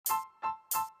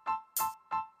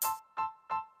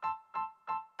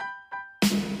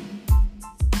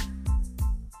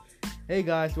Hey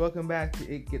guys, welcome back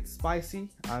to It Gets Spicy.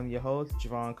 I'm your host,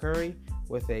 Javon Curry,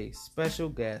 with a special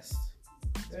guest.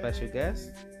 It's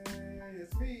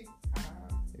me.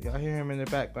 If y'all hear him in the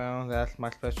background, that's my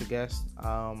special guest,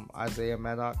 Isaiah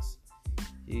Maddox.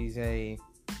 He's a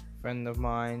friend of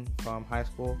mine from high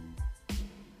school.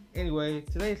 Anyway,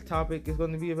 today's topic is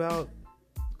going to be about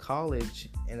college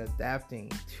and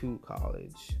adapting to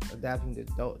college, adapting to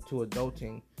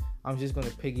adulting. I'm just going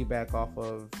to piggyback off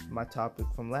of my topic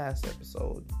from last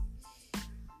episode.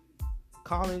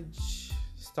 College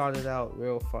started out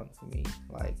real fun for me.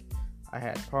 Like, I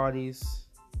had parties.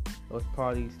 Those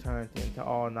parties turned into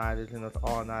all-nighters, and those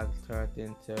all-nighters turned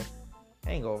into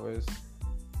hangovers.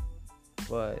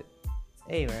 But,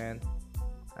 hey man,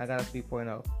 I got a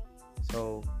 3.0.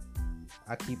 So,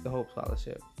 I keep the Hope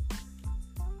Scholarship.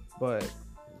 But,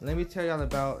 let me tell y'all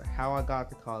about how I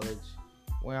got to college,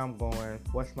 where I'm going,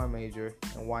 what's my major,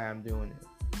 and why I'm doing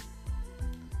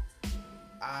it.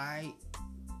 I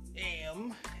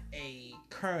am a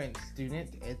current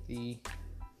student at the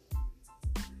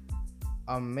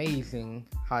amazing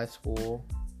high school,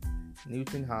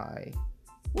 Newton High.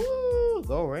 Woo!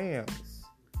 Go Rams!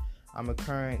 I'm a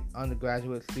current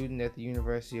undergraduate student at the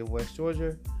University of West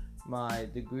Georgia. My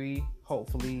degree,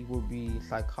 hopefully, will be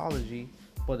psychology,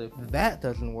 but if that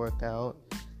doesn't work out,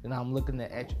 then I'm looking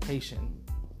at education.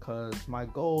 Because my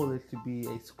goal is to be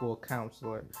a school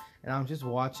counselor. And I'm just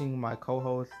watching my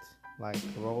co-host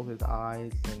roll his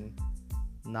eyes and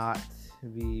not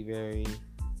be very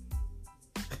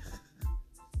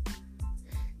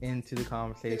into the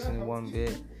conversation one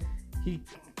bit.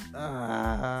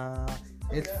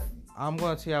 I'm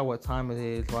going to tell you what time it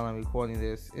is while I'm recording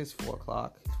this. It's 4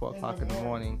 o'clock. It's 4 o'clock in the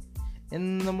morning.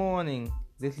 In the morning,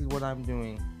 this is what I'm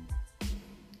doing.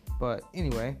 But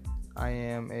anyway, I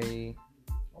am a...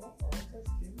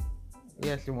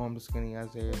 Yes, your arms are skinny,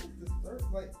 Isaiah. Look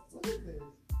at this.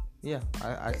 Yeah,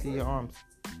 I see your arms.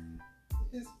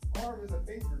 His arm is a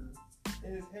finger,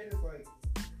 and his head is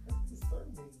that's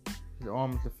disturbing. His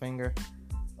arm is a finger.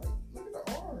 Look at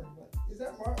the arm. Is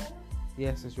that my arm?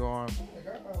 Yes, it's your arm. Oh my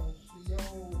gosh,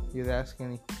 yo. You're that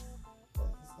skinny.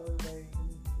 That's disturbing.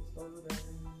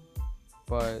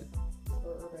 But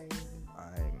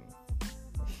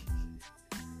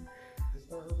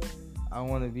I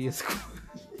want to be a school.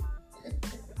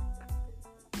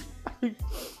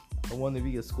 I want to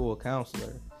be a school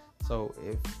counselor. So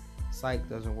if psych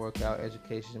doesn't work out,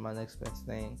 education is my next best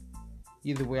thing.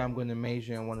 Either way, I'm going to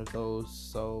major in one of those.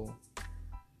 So,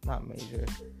 not major.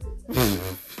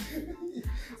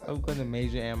 I'm going to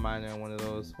major and minor in one of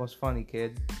those. What's funny,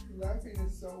 kid? Laughing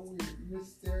is so weird. You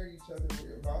just stare at each other with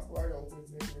your mouth wide open,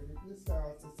 making ridiculous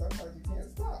sounds, and sometimes you can't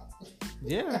stop.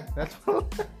 Yeah, that's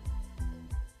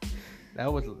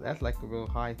that's like a real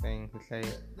high thing to say.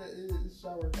 That is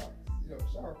shower thoughts.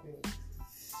 Shower feelings.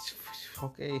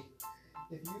 Okay.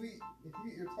 If you eat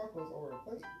your tacos over a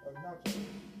plate of nachos,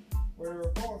 where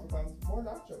there falls sometimes more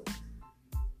nachos.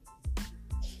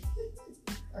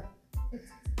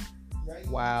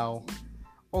 Wow.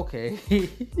 Okay.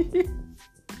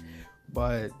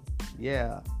 But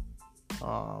yeah.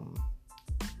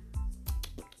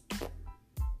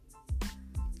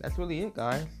 That's really it,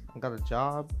 guys. I got a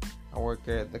job. I work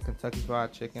at the Kentucky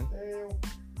Fried Chicken. Stale.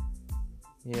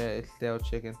 Yeah, it's stale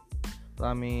chicken. But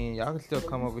I mean, y'all can still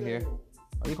come over here.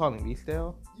 Are you calling me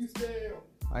stale? You stale.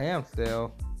 I am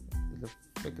stale. It's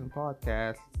a freaking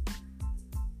podcast.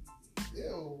 Ew,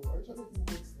 are you trying to make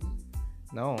me sleep?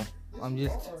 No, Yes, I'm you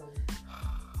just.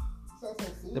 are.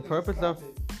 The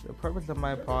purpose of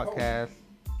my podcast.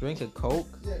 Drink a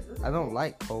Coke. Yeah, I don't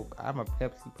like Coke. I'm a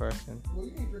Pepsi person. Well,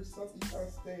 you need to drink something kind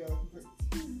of stale.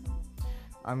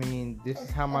 I mean, this is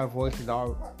how my voice is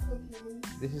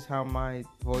This is how my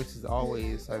voice is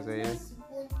always, Isaiah.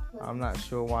 I'm not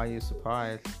sure why you're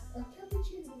surprised. Do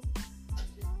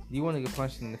you want to get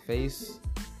punched in the face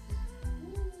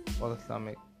or the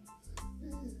stomach?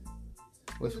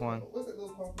 Which one? What's that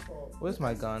little pump called? Where's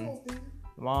my gun?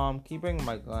 Mom, can you bring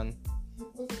my gun?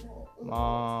 What's it called?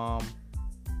 Mom.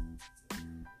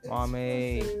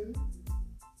 Mommy.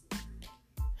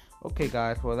 Okay,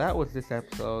 guys. Well, that was this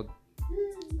episode.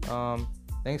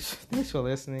 Thanks for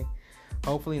listening.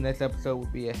 Hopefully next episode will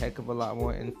be a heck of a lot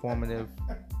more informative.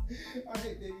 I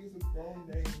hate they use wrong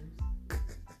names.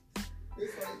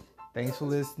 It's Thanks for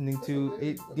listening to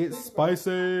It Gets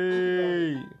Spicy.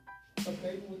 a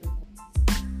baby with a